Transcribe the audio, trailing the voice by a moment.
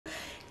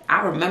I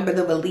remember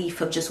the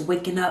relief of just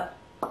waking up.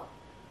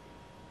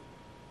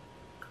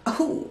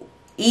 Oh,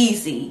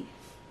 easy.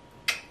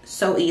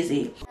 So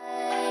easy.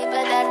 But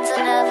that's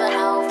another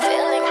no.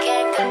 Feeling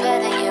can't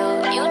compare to you.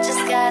 You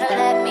just gotta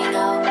let me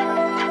know.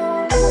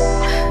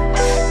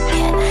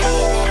 Can I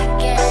hit it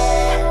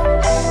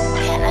again?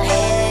 Can I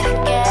hit it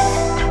again?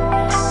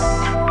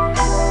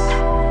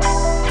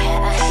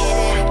 Can I hit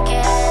it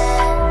again?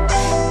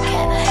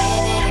 Can I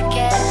hit it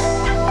again?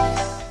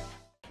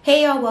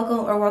 Hey y'all,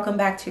 welcome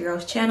back to your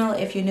girl's channel.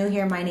 If you're new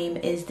here, my name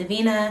is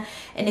Davina,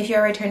 and if you're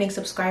a returning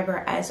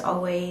subscriber, as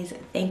always,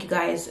 thank you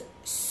guys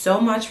so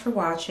much for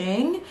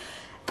watching.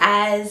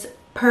 As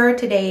per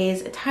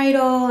today's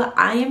title,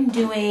 I am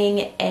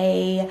doing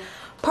a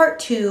part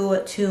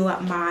 2 to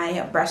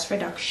my breast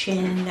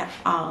reduction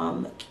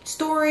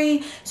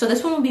story. So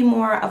this one will be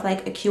more of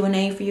like a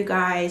Q&A for you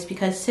guys,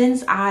 because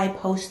since I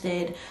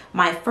posted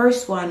my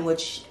first one,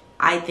 which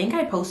I think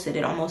I posted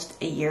it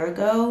almost a year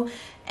ago,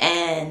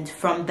 and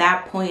from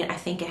that point I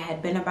think it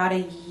had been about a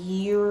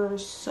year or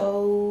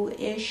so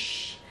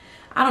ish.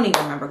 I don't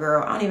even remember,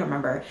 girl. I don't even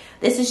remember.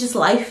 This is just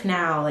life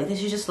now. Like,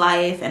 this is just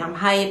life, and I'm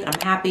hyped,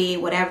 I'm happy,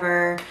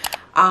 whatever.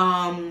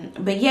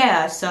 But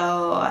yeah,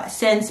 so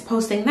since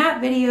posting that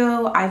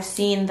video, I've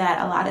seen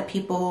that a lot of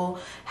people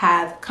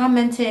have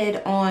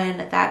commented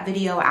on that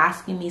video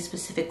asking me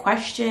specific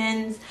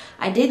questions.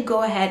 I did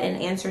go ahead and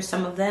answer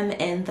some of them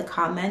in the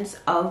comments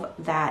of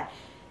that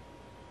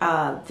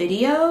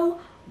video,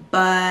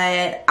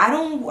 but I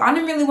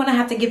didn't really want to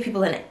have to give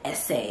people an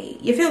essay,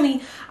 you feel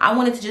me? I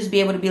wanted to just be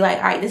able to be like,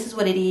 all right, this is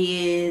what it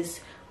is.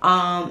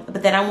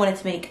 But then I wanted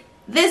to make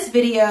this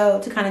video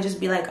to kind of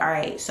just be like, all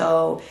right,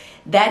 so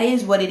that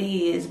is what it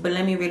is, but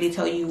let me really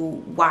tell you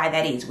why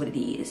that is what it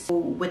is. So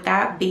with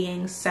that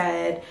being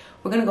said,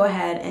 we're gonna go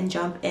ahead and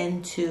jump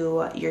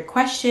into your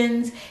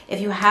questions. If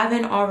you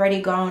haven't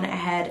already gone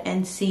ahead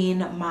and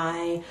seen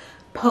my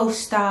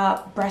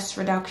post-op breast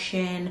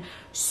reduction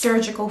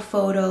surgical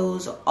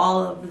photos,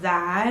 all of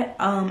that,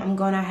 I'm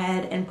going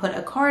ahead and put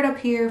a card up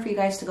here for you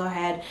guys to go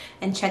ahead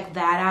and check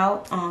that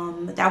out.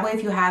 That way,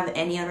 if you have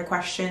any other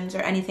questions or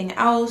anything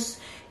else,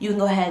 you can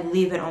go ahead and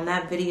leave it on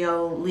that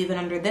video, leave it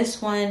under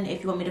this one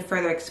if you want me to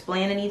further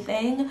explain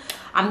anything.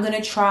 I'm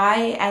gonna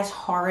try as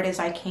hard as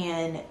I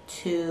can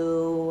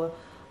to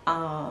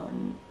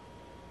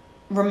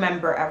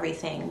remember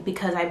everything,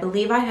 because I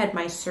believe I had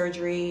my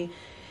surgery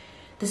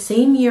the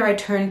same year I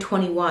turned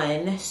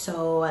 21,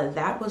 so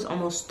that was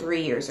almost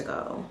 3 years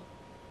ago.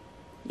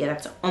 Yeah,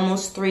 that's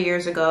almost 3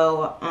 years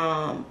ago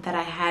that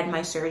I had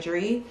my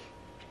surgery.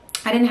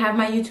 I didn't have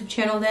my YouTube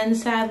channel then,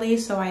 sadly,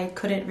 so I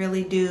couldn't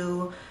really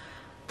do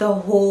the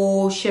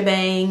whole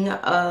shebang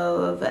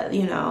of,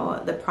 you know,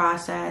 the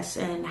process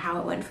and how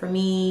it went for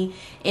me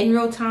in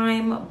real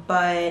time,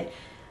 but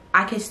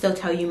I could still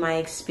tell you my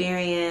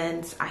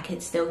experience. I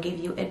could still give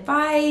you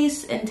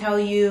advice and tell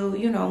you,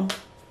 you know,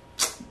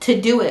 to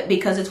do it,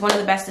 because it's one of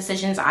the best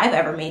decisions I've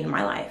ever made in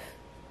my life.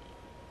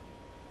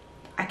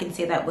 I can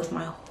say that with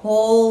my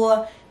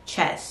whole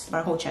chest.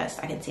 I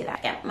can say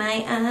that. Got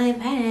my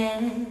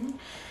iPad.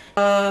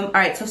 All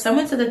right, so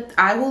someone said that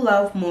I will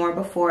love more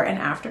before and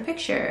after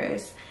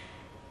pictures.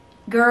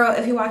 Girl,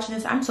 if you're watching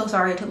this, I'm so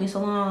sorry it took me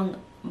so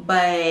long,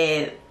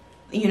 but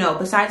you know,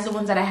 besides the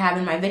ones that I have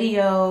in my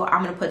video,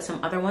 I'm gonna put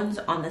some other ones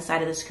on the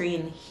side of the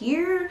screen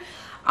here.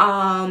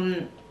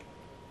 I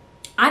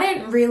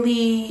didn't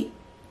really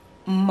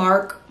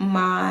mark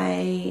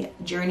my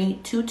journey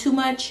too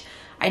much.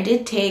 I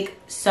did take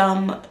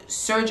some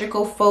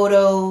surgical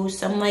photos,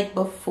 some like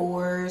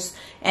befores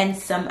and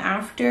some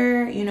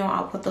after. You know,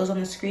 I'll put those on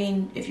the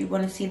screen if you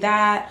want to see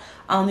that.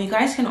 You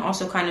guys can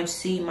also kind of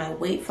see my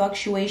weight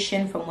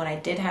fluctuation from when I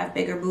did have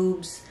bigger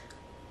boobs.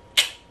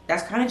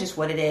 That's kind of just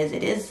what it is.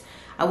 It is,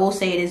 I will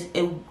say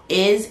it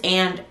is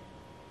and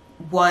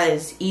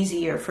was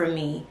easier for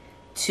me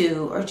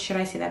to, or should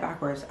I say that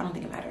backwards? I don't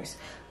think it matters.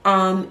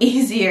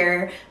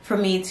 Easier for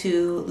me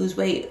to lose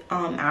weight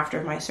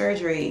after my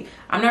surgery.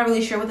 I'm not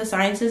really sure what the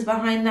science is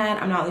behind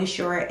that. I'm not really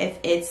sure if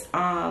it's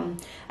a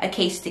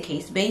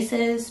case-to-case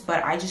basis,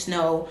 but I just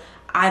know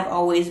I've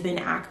always been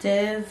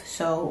active,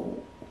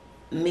 so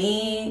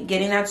me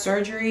getting that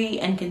surgery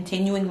and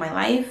continuing my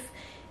life,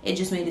 it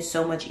just made it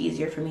so much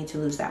easier for me to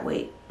lose that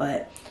weight.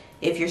 But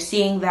if you're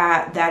seeing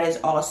that, that is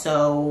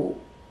also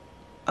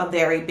a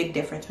very big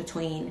difference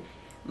between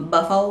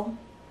before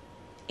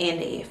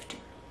and after.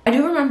 I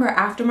do remember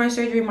after my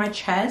surgery, my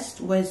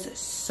chest was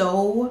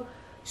so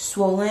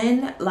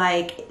swollen,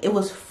 like it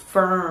was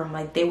firm,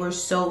 like they were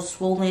so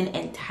swollen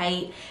and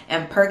tight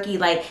and perky.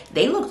 Like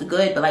they looked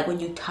good, but like when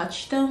you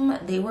touched them,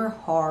 they were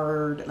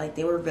hard, like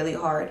they were really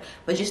hard.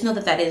 But just know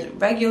that that is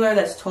regular,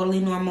 that's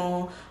totally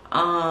normal.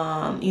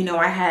 You know,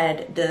 I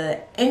had the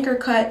anchor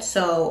cut,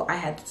 so I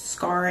had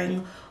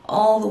scarring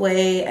all the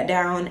way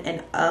down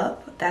and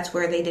up. That's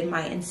where they did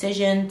my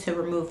incision to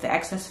remove the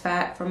excess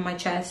fat from my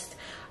chest.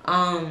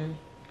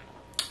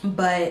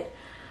 But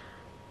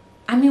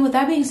I mean, with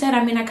that being said,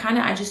 I mean,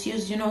 I just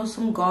used, you know,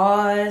 some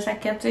gauze. I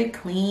kept it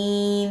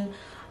clean.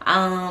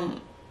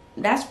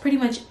 That's pretty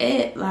much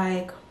it.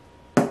 Like,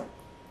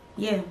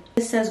 yeah.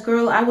 It says,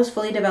 girl, I was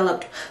fully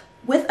developed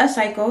with a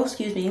cycle,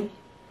 excuse me,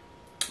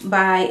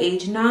 by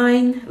age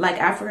 9. Like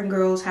African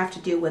girls have to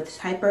deal with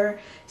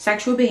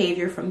hypersexual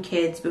behavior from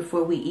kids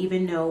before we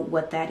even know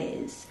what that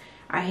is.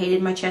 I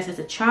hated my chest as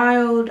a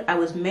child. I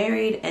was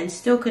married and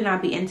still could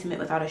not be intimate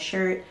without a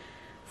shirt.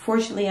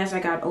 Fortunately, as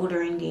I got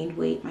older and gained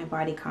weight, my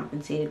body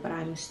compensated, but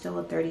I'm still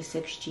a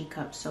 36 G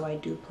cup, so I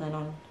do plan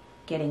on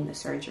getting the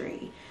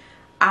surgery.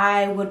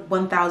 I would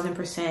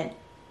 1000%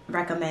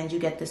 recommend you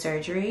get the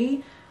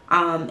surgery.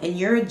 And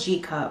you're a G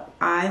cup.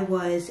 I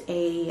was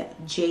a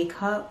J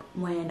cup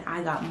when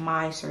I got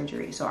my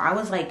surgery. So I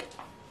was like,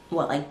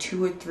 what, like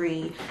 2 or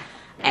 3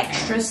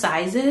 extra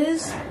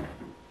sizes?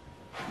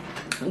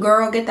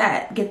 Girl, get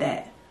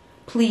that.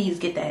 Please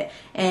get that.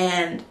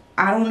 And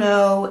I don't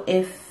know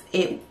if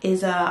it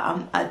is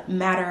a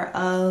matter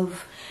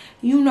of,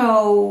 you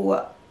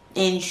know,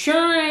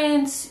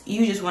 insurance.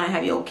 You just want to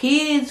have your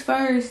kids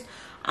first.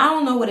 I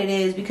don't know what it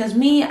is, because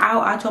me,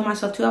 I told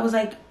myself too, I was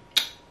like,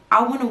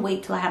 I want to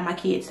wait till I have my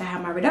kids to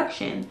have my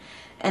reduction.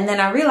 And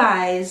then I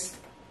realized,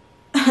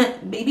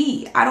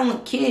 baby, I don't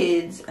want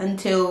kids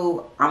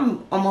until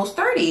I'm almost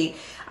 30.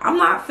 I'm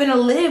not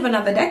finna live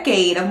another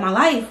decade of my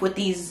life with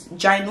these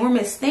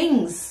ginormous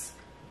things.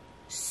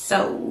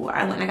 So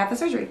I went and I got the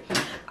surgery.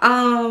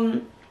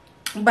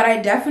 But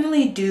I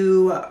definitely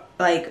do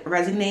like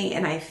resonate,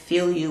 and I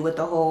feel you with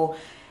the whole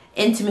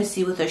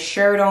intimacy with a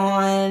shirt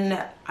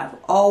on. I've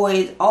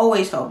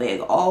always felt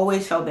big,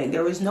 always felt big.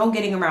 There was no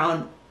getting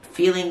around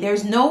feeling,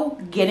 there's no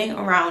getting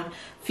around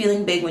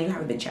feeling big when you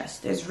have a big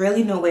chest. There's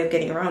really no way of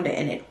getting around it,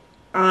 and it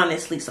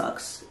honestly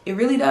sucks. It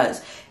really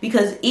does,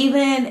 because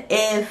even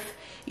if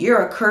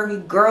you're a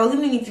curvy girl,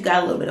 even if you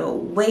got a little bit of a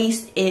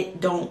waist,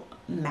 it don't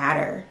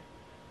matter,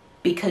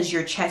 because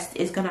your chest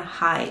is gonna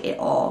hide it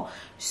all.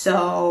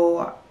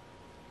 So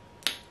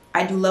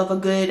I do love a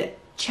good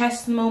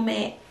chest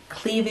moment,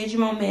 cleavage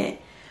moment,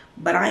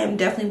 but I am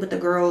definitely with the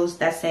girls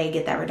that say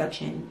get that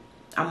reduction.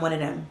 I'm one of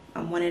them.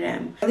 I'm one of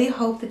them. I really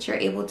hope that you're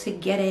able to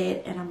get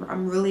it, and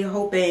I'm really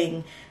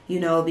hoping, you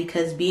know,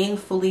 because being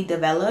fully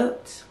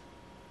developed,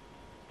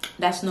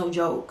 that's no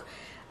joke.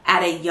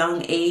 At a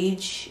young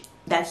age,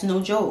 that's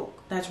no joke.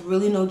 That's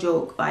really no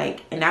joke.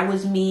 Like, and that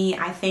was me.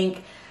 I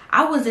think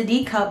I was a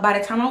D cup by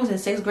the time I was in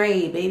 6th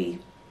grade, baby.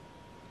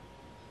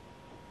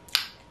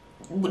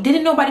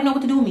 Didn't nobody know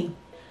what to do with me.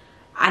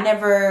 I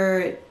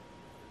never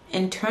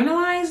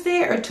internalized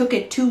it or took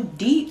it too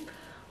deep.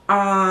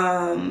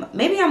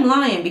 Maybe I'm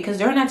lying, because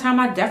during that time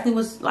I definitely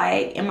was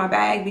like in my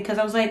bag, because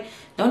I was like,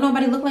 don't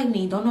nobody look like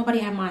me, don't nobody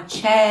have my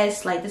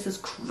chest, like this is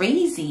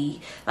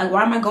crazy, like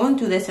why am I going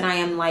through this and I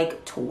am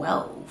like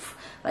 12?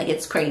 Like,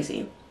 it's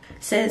crazy.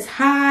 It says,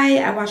 hi,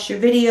 I watched your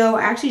video.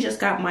 I actually just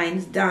got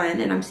mine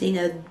done, and I'm seeing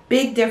a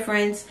big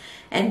difference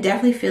and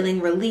definitely feeling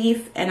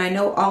relief. And I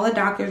know all the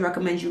doctors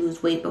recommend you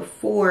lose weight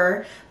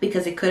before,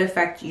 because it could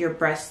affect your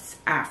breasts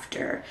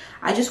after.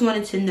 I just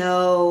wanted to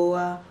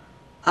know,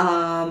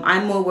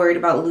 I'm more worried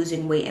about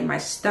losing weight in my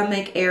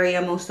stomach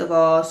area most of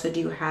all. So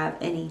do you have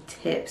any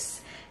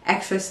tips?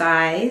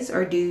 Exercise,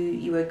 or do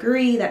you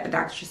agree that the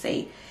doctors should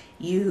say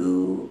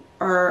you,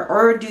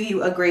 or do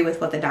you agree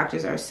with what the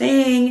doctors are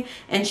saying?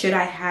 And should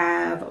I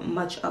have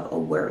much of a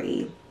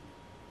worry?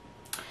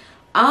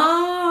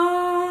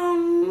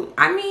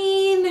 I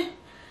mean,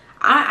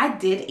 I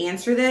did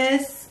answer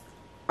this,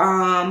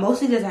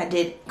 mostly because I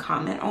did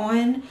comment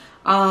on,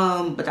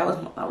 but that was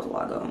a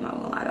while ago. I'm not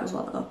gonna lie, that was a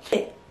while ago.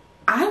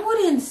 I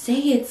wouldn't say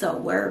it's a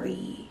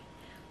worry,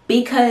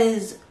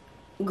 because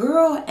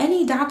girl,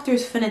 any doctor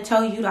is finna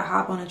tell you to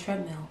hop on a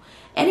treadmill.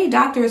 Any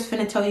doctor is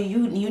finna tell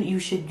you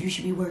should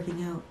be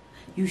working out.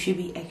 You should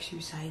be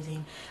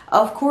exercising.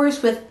 Of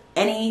course, with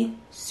any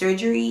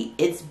surgery,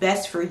 it's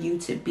best for you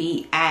to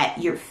be at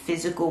your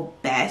physical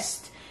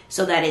best,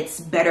 so that it's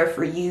better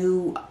for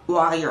you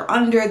while you're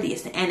under the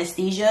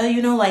anesthesia.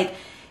 You know, like,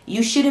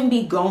 you shouldn't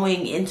be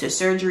going into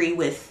surgery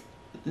with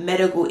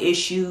medical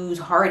issues,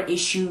 heart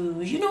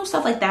issues, you know,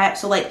 stuff like that.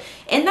 So like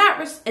in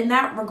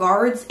that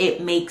regards,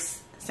 it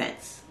makes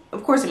sense.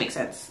 Of course it makes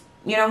sense.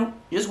 You know,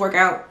 just work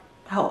out,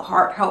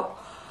 heart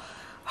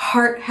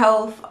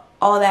health,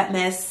 all that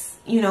mess,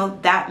 you know,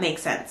 that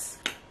makes sense.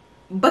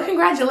 But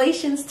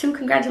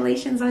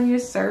congratulations on your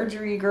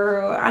surgery,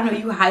 girl. I know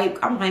you hype.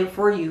 I'm hyped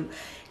for you.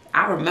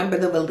 I remember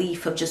the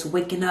relief of just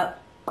waking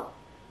up.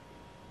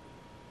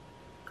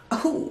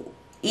 Oh,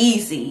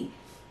 easy.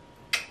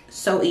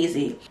 So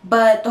easy.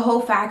 But the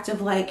whole fact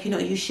of like, you know,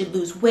 you should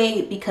lose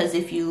weight, because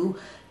if you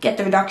get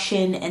the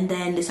reduction and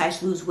then decide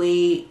to lose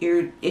weight,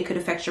 it could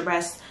affect your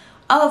breasts.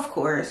 Of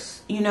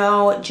course, you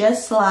know,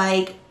 just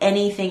like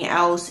anything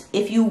else,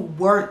 if you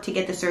weren't to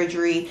get the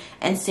surgery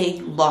and say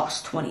you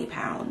lost 20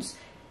 pounds,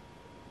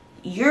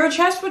 your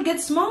chest would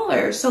get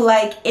smaller. So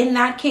like in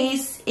that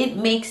case, it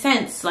makes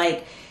sense.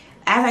 Like,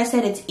 as I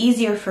said, it's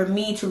easier for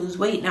me to lose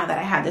weight now that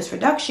I had this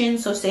reduction.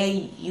 So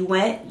say you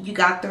went, you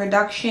got the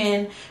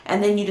reduction,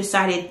 and then you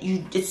decided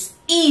it's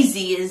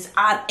easy as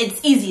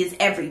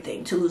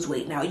everything to lose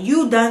weight. Now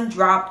you done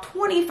dropped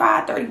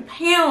 25, 30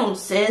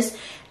 pounds, sis.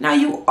 Now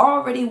you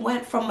already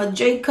went from a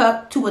J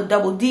cup to a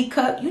double D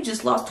cup. You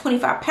just lost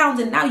 25 pounds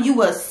and now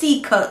you a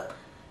C cup.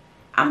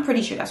 I'm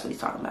pretty sure that's what he's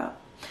talking about.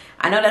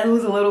 I know that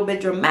was a little bit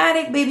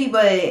dramatic, baby,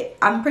 but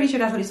I'm pretty sure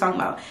that's what he's talking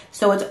about.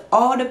 So it's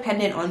all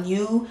dependent on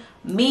you.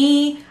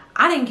 Me,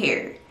 I didn't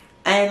care.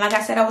 And like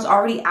I said, I was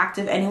already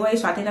active anyway.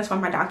 So I think that's why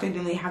my doctor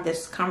didn't really have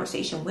this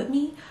conversation with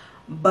me.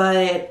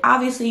 But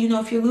obviously, you know,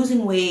 if you're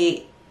losing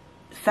weight,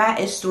 fat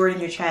is stored in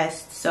your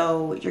chest.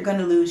 So you're going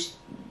to lose,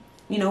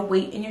 you know,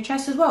 weight in your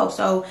chest as well.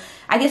 So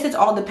I guess it's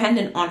all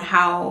dependent on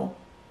how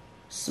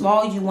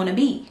small you want to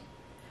be.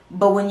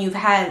 But when you've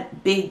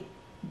had big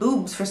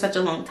boobs for such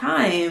a long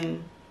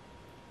time,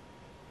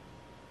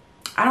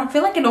 I don't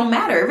feel like it don't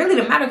matter. It really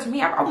didn't matter to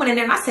me. I went in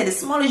there and I said, as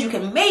small as you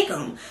can make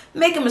them.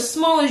 Make them as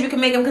small as you can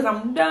make them because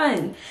I'm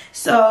done.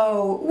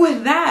 So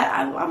with that,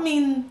 I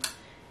mean,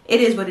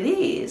 it is what it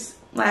is.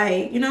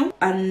 Like, you know.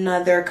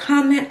 Another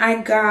comment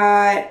I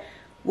got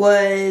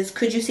was,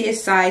 could you see a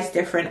size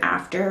different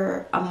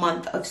after a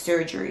month of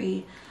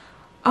surgery?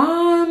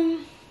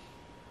 From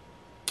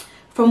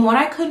what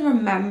I could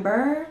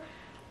remember,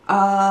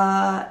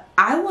 I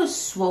was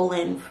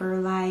swollen for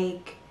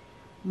like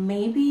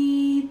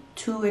maybe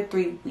 2 or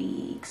 3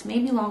 weeks,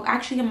 maybe long.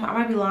 Actually, I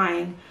might be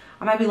lying.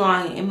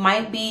 It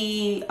might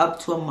be up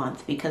to a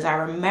month because I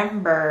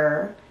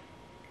remember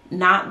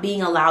not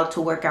being allowed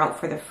to work out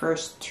for the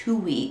first 2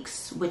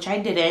 weeks, which I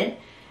didn't.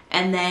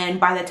 And then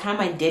by the time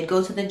I did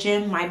go to the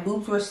gym, my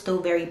boobs were still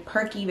very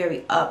perky,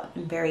 very up,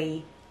 and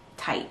very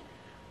tight.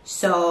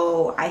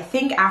 So I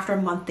think after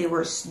a month, they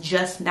were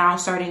just now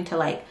starting to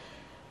like,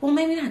 well,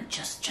 maybe not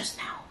just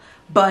now,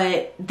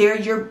 but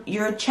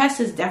your chest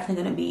is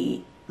definitely going to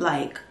be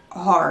like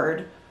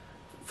hard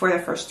for the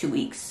first 2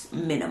 weeks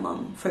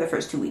minimum, for the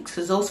first 2 weeks,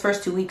 because those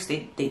first 2 weeks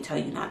they tell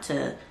you not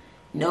to,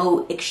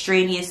 no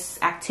extraneous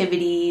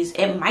activities.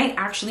 It might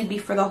actually be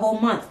for the whole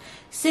month.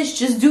 Sis,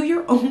 just do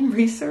your own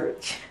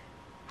research,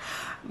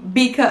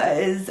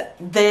 because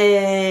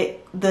the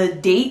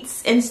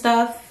dates and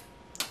stuff,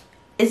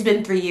 it's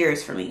been 3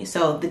 years for me,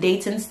 so the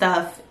dates and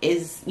stuff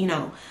is, you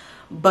know.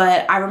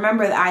 But I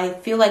remember, I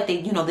feel like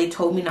they, you know, they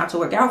told me not to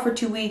work out for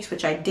 2 weeks,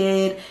 which I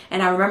did.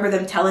 And I remember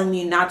them telling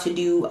me not to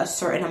do a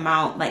certain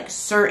amount, like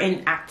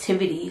certain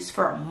activities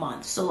for a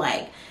month. So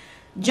like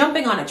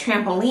jumping on a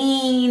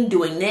trampoline,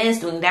 doing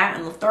this, doing that,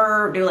 and the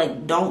third, they're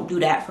like, don't do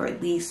that for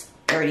at least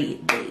 30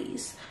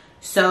 days.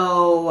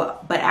 So,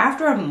 but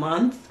after a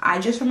month, I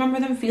just remember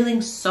them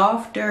feeling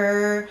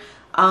softer.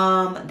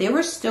 They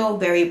were still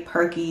very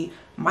perky.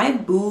 My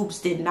boobs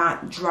did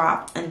not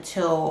drop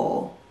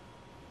until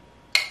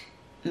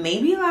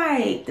maybe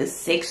like the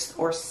 6th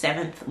or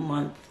 7th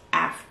month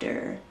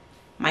after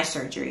my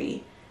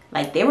surgery.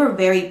 Like they were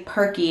very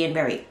perky and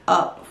very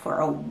up for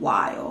a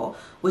while,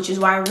 which is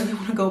why I really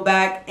want to go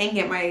back and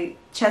get my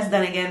chest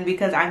done again,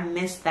 because I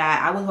missed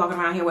that. I was walking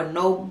around here with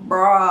no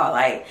bra.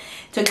 Like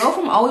to go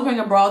from always wearing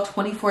a bra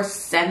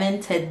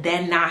 24/7 to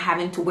then not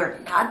having to wear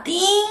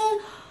nothing.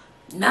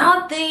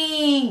 I'm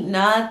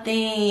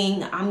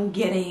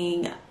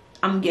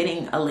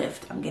getting a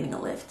lift.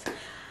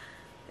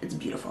 It's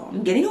beautiful.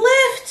 I'm getting a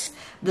lift.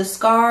 The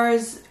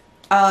scars,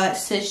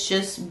 sis,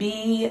 just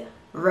be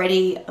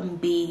ready and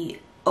be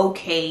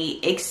okay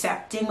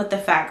accepting with the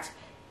fact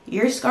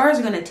your scars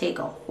are gonna take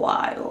a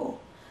while.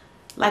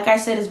 Like I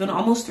said, it's been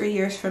almost 3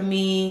 years for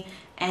me,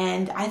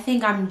 and I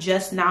think I'm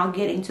just now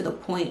getting to the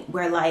point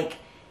where like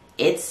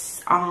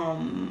it's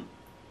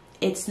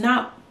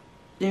not,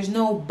 there's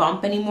no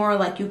bump anymore.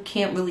 Like you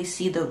can't really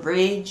see the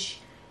ridge,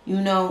 you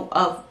know,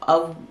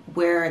 of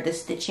where the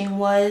stitching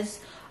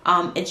was.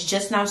 It's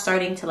just now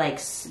starting to like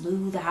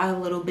smooth out a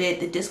little bit.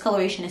 The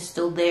discoloration is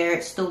still there.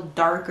 It's still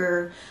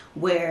darker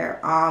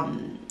where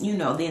you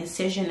know, the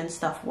incision and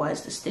stuff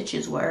was, the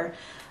stitches were.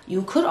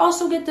 You could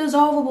also get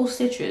dissolvable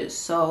stitches,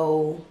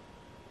 so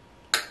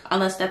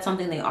unless that's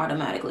something they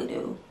automatically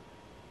do.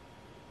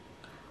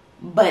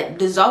 But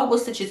dissolvable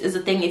stitches is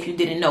a thing. If you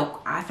didn't know,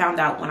 I found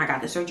out when I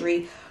got the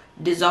surgery,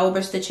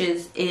 dissolvable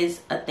stitches is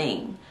a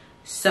thing.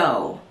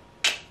 So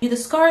the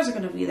scars are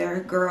gonna be there,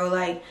 girl.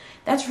 Like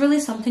that's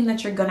really something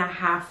that you're gonna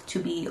have to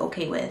be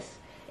okay with,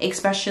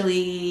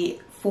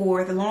 especially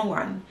for the long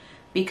run.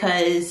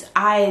 Because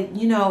I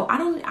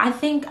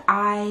think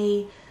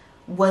I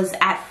was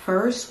at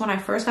first, when I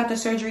first got the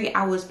surgery,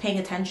 I was paying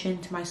attention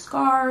to my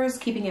scars,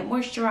 keeping it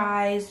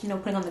moisturized, you know,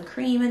 putting on the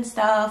cream and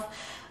stuff.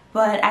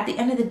 But at the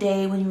end of the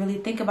day, when you really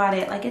think about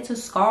it, like it's a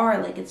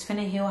scar, like it's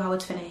finna heal how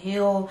it's finna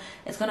heal.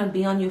 It's gonna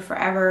be on you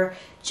forever.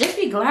 Just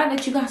be glad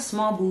that you got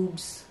small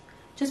boobs.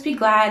 Just be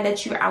glad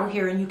that you're out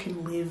here and you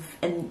can live,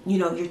 and you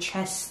know, your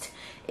chest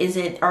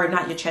isn't, or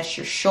not your chest,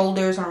 your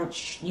shoulders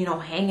aren't, you know,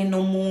 hanging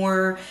no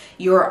more.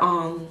 Your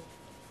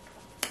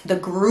the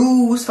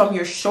grooves from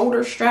your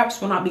shoulder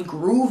straps will not be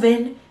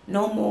grooving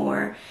no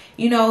more.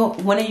 You know,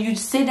 when you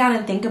sit down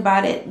and think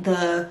about it,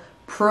 the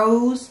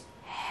pros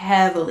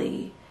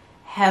heavily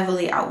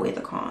outweigh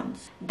the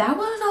cons. That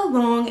was a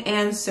long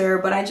answer,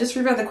 but I just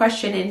reread the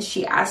question and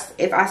she asked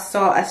if I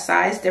saw a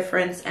size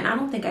difference, and I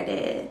don't think I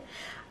did.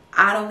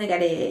 I don't think I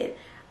did.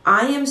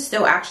 I am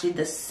still actually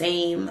the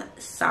same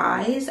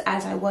size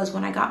as I was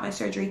when I got my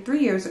surgery 3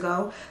 years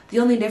ago. The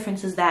only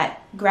difference is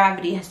that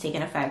gravity has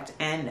taken effect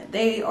and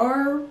they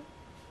are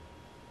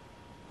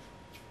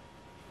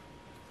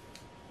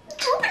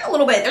drooping a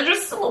little bit. They're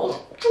just a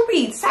little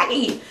droopy,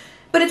 saggy.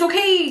 But it's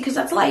okay, because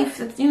that's life.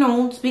 That's, you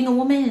know, it's being a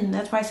woman.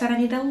 That's why I said I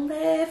need a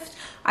lift.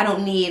 I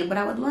don't need, but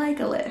I would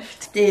like a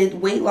lift.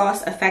 Did weight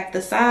loss affect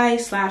the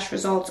size /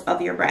 results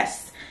of your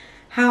breasts?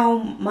 How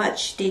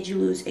much did you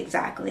lose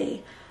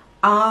exactly?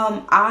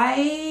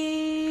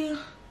 I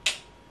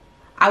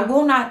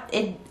will not,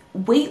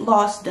 weight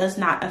loss does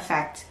not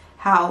affect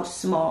how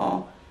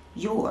small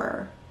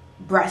your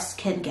breasts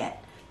can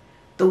get.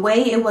 The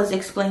way it was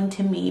explained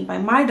to me by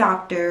my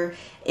doctor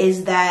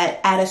is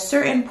that at a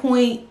certain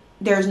point,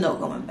 there's no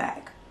going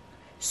back.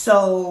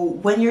 So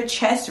when your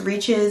chest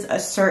reaches a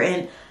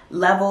certain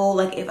level,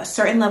 like if a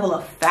certain level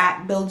of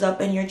fat builds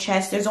up in your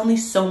chest, there's only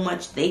so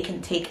much they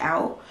can take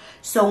out.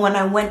 So when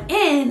I went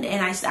in,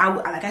 and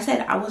like I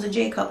said, I was a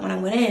J cup when I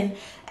went in,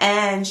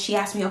 and she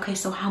asked me, okay,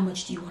 so how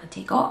much do you want to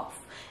take off?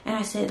 And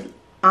I said,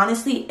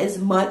 honestly, as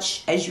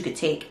much as you could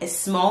take, as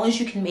small as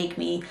you can make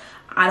me.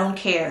 I don't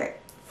care.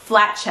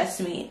 Flat chest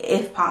me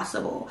if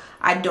possible.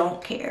 I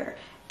don't care.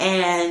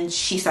 And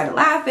she started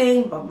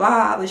laughing, blah,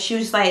 blah. But she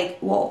was like,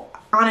 well,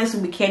 honestly,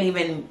 we can't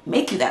even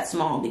make you that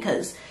small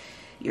because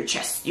your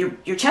chest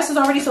is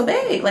already so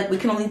big. Like, we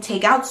can only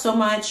take out so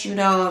much, you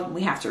know,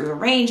 we have to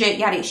rearrange it.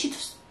 Yada, she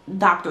just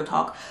doctor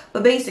talk.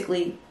 But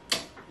basically,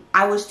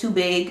 I was too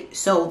big,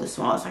 so the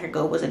smallest I could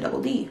go was a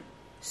double D.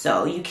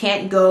 So you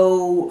can't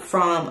go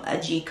from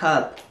a G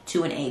cup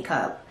to an A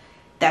cup.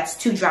 That's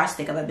too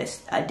drastic of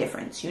a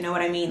difference. You know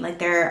what I mean?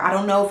 Like, I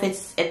don't know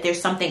if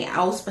there's something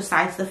else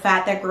besides the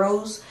fat that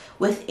grows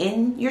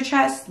within your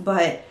chest,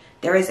 but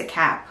there is a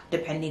cap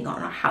depending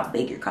on how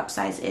big your cup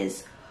size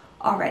is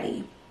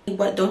already.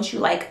 What don't you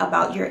like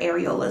about your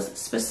areolas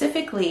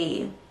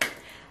specifically?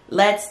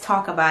 Let's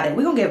talk about it.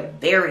 We're gonna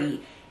get very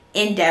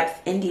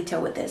in-depth, in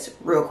detail with this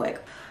real quick.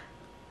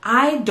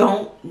 I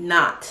don't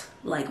not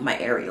like my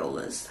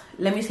areolas.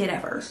 Let me say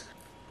that first.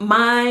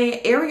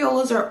 My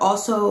areolas are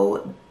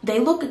also, they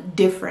look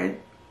different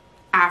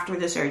after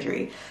the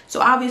surgery. So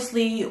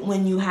obviously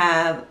when you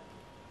have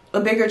a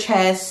bigger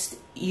chest,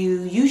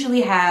 you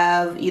usually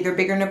have either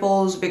bigger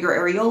nipples, bigger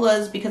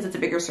areolas, because it's a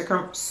bigger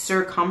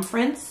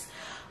circumference.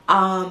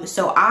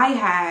 So I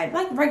had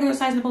like regular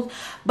size nipples,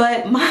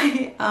 but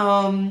my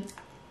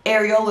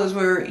areolas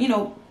were, you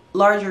know,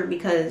 larger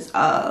because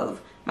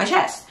of my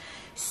chest.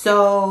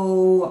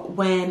 So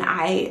when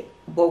I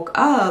woke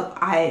up,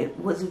 I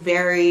was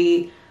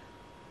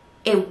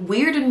it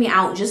weirded me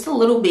out just a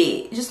little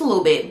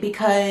bit,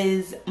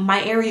 because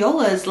my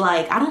areolas,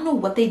 like, I don't know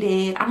what they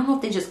did. I don't know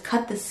if they just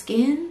cut the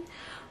skin,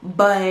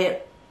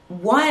 but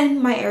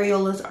one, my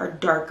areolas are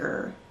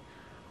darker.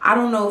 I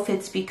don't know if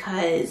it's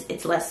because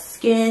it's less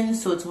skin,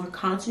 so it's more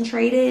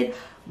concentrated,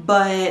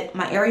 but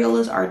my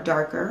areolas are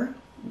darker.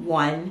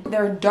 One,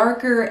 they're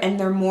darker and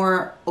they're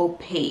more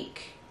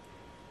opaque.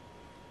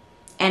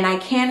 And I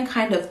can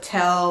kind of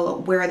tell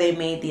where they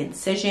made the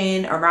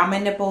incision around my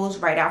nipples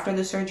right after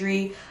the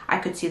surgery. I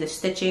could see the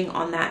stitching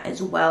on that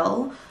as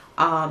well,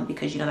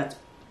 because, you know, that's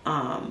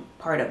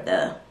part of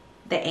the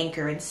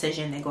anchor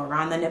incision. They go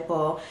around the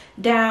nipple,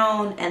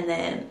 down, and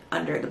then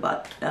under the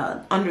butt,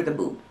 under the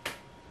boob.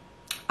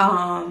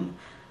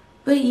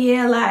 But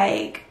yeah,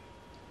 like,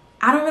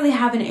 I don't really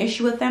have an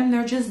issue with them.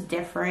 They're just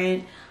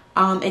different.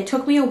 It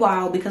took me a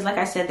while because, like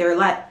I said,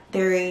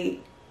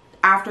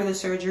 after the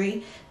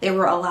surgery, they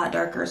were a lot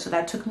darker. So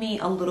that took me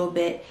a little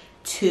bit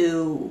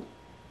to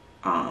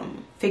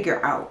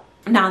figure out.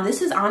 Now,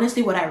 this is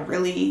honestly what I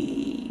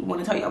really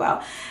want to tell you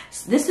about.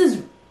 This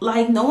is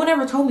like, no one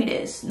ever told me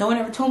this. No one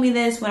ever told me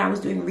this when I was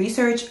doing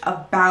research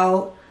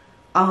about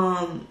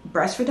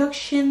breast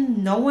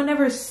reduction. No one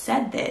ever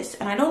said this,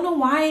 and I don't know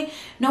why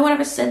no one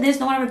ever said this.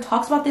 No one ever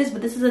talks about this,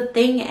 but this is a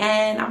thing,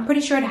 and I'm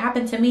pretty sure it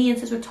happened to me. And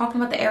since we're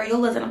talking about the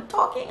areolas, and I'm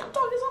talking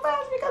so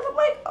fast because I'm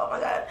like, oh my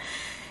god.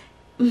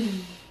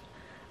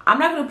 I'm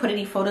not gonna put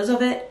any photos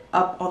of it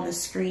up on the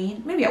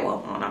screen. Maybe I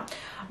will, I don't know.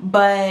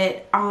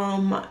 But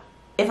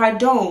if I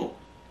don't,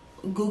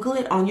 Google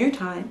it on your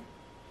time.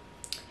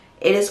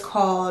 It is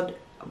called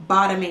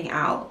bottoming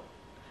out.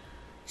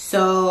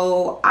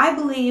 So I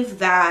believe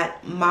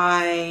that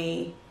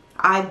I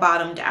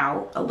bottomed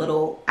out a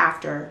little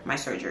after my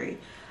surgery.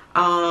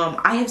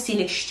 I have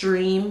seen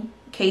extreme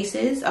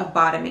cases of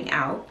bottoming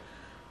out,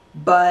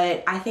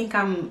 but I think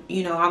I'm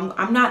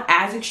not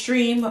as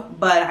extreme,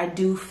 but I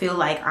do feel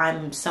like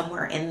I'm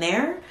somewhere in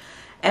there.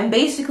 And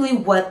basically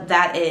what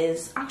that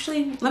is,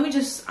 actually, I'm gonna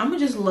just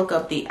look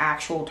up the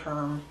actual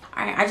term.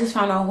 I just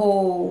found a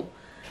whole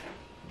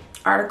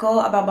article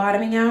about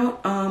bottoming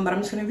out, but I'm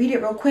just going to read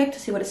it real quick to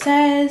see what it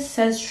says. It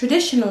says,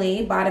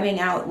 traditionally,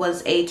 bottoming out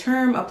was a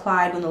term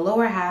applied when the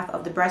lower half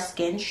of the breast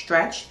skin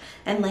stretched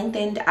and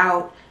lengthened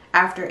out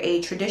after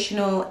a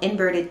traditional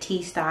inverted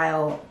T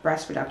style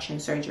breast reduction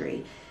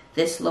surgery.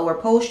 This lower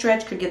pole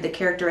stretch could give the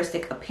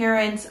characteristic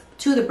appearance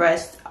to the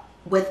breast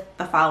with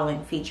the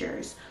following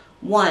features.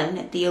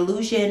 1, the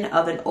illusion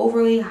of an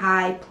overly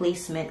high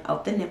placement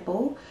of the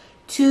nipple.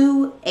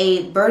 2,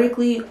 a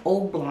vertically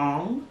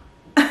oblong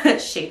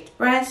shaped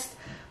breast.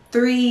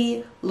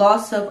 3,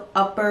 loss of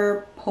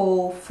upper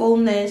pole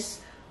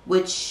fullness,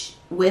 which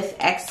with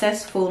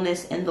excess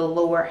fullness in the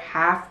lower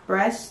half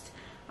breast,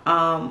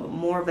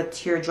 more of a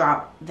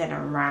teardrop than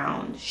a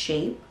round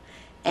shape.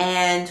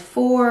 And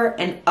 4,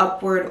 an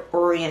upward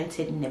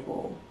oriented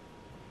nipple.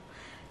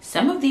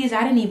 Some of these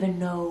I didn't even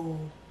know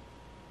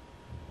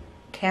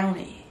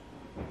counted.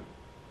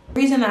 The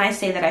reason that I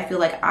say that I feel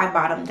like I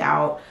bottomed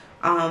out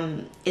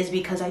is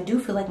because I do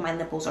feel like my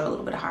nipples are a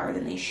little bit higher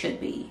than they should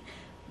be.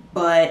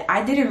 But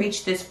I didn't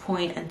reach this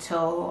point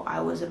until I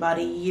was about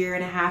 1.5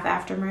 years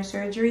after my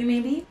surgery,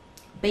 maybe.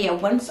 But yeah,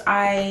 once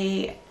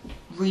I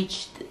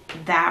reached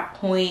that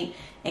point,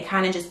 it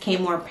kind of just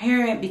came more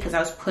apparent because I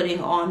was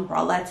putting on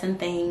bralettes and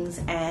things,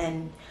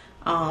 and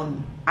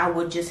I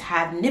would just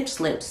have nip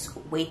slips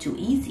way too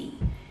easy.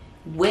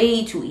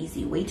 Way too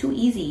easy, way too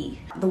easy.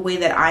 The way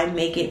that I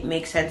make it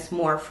make sense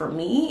more for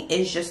me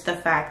is just the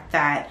fact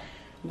that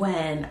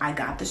when I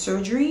got the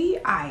surgery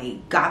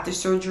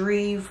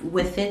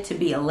with it to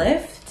be a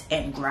lift,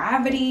 and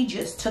gravity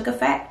just took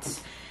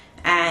effect.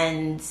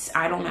 And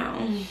I don't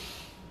know.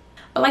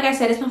 But like I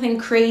said, it's nothing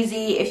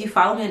crazy. If you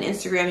follow me on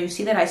Instagram, you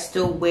see that I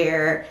still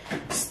wear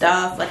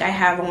stuff. Like I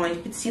have on,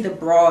 you can see the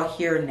bra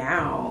here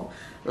now.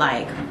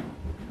 Like,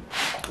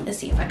 let's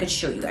see if I could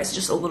show you guys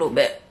just a little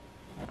bit.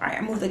 All right,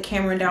 I moved the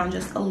camera down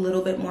just a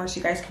little bit more so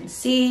you guys can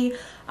see.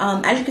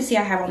 As you can see,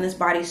 I have on this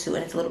bodysuit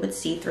and it's a little bit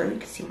see-through. You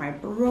can see my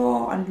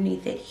bra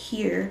underneath it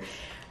here.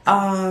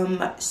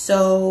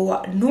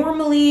 So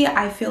normally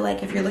I feel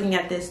like if you're looking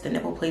at this, the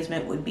nipple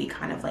placement would be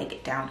kind of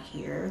like down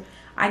here,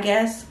 I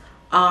guess.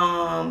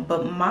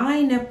 But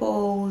my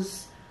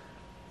nipples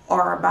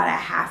are about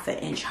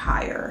 1/2 inch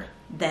higher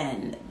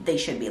than they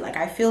should be. Like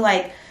I feel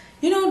like,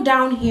 you know,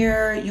 down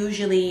here,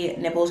 usually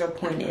nipples are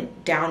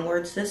pointed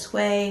downwards this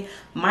way.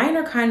 Mine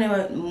are kind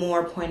of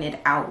more pointed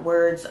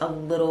outwards, a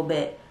little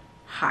bit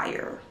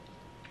higher.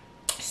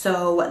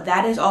 So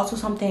that is also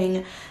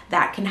something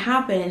that can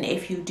happen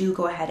if you do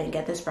go ahead and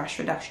get this breast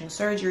reduction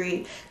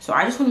surgery. So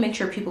I just want to make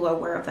sure people are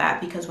aware of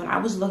that, because when I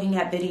was looking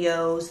at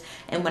videos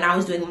and when I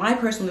was doing my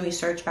personal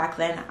research back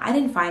then, I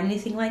didn't find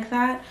anything like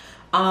that.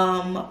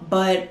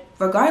 But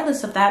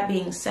regardless of that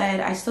being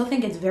said, I still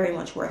think it's very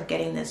much worth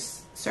getting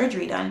this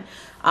surgery done,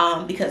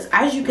 because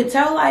as you could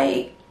tell,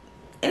 like,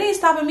 it ain't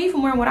stopping me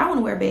from wearing what I want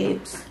to wear,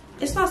 babes.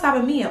 It's not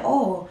stopping me at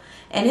all.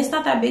 And it's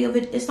not that big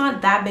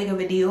of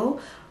a deal,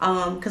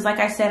 because like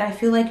I said, I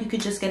feel like you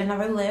could just get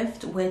another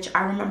lift, which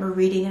I remember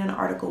reading in an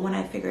article when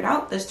I figured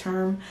out this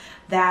term,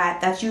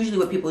 that that's usually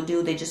what people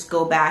do. They just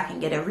go back and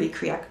get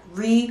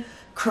a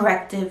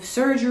corrective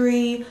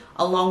surgery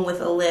along with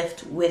a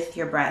lift with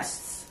your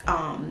breasts.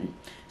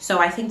 So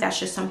I think that's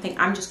just something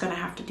I'm just gonna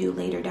have to do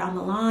later down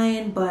the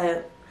line.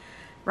 But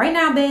right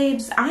now,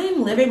 babes, I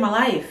am living my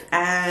life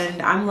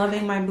and I'm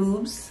loving my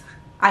boobs.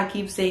 I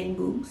keep saying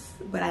boobs,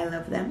 but I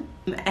love them.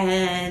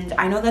 And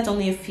I know that's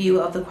only a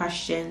few of the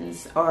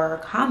questions or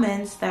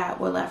comments that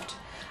were left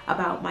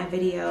about my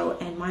video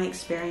and my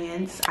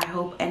experience. I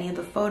hope any of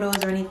the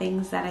photos or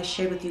anything that I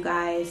shared with you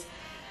guys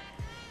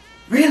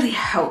really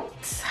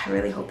helped. I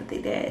really hope that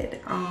they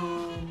did.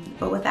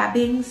 But with that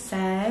being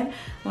said,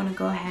 I want to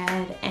go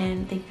ahead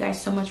and thank you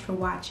guys so much for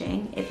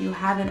watching. If you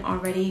haven't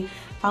already,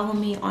 follow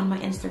me on my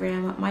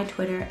Instagram, my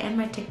Twitter, and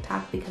my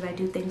TikTok, because I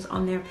do things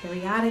on there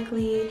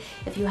periodically.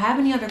 If you have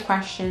any other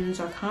questions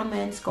or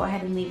comments, go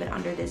ahead and leave it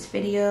under this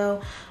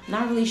video. I'm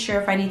not really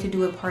sure if I need to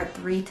do a part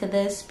 3 to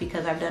this,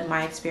 because I've done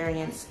my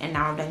experience and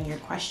now I've done your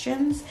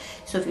questions.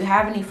 So if you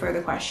have any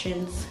further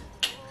questions,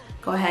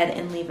 go ahead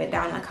and leave it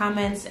down in the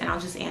comments and I'll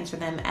just answer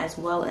them as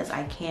well as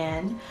I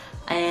can.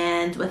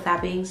 And with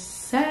that being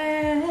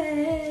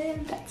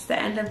said, that's the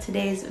end of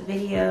today's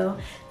video.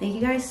 Thank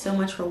you guys so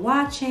much for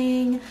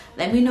watching.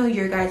 Let me know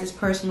your guys'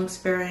 personal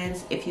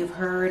experience, if you've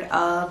heard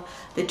of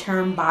the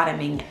term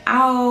bottoming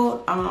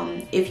out.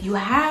 If you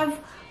have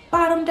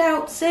bottomed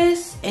out,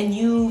 sis, and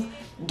you've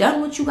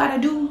done what you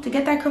gotta do to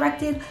get that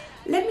corrected,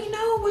 let me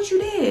know what you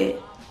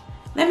did.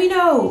 Let me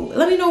know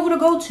who to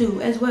go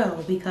to as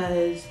well,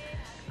 because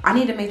I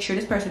need to make sure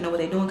this person know what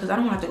they're doing, because I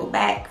don't want to have to go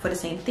back for the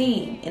same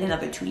thing in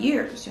another 2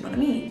 years, you know what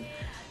I mean?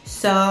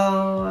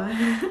 So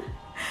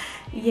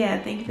yeah,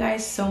 thank you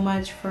guys so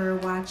much for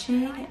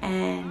watching,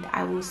 and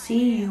I will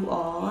see you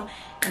all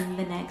in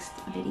the next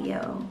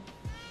video.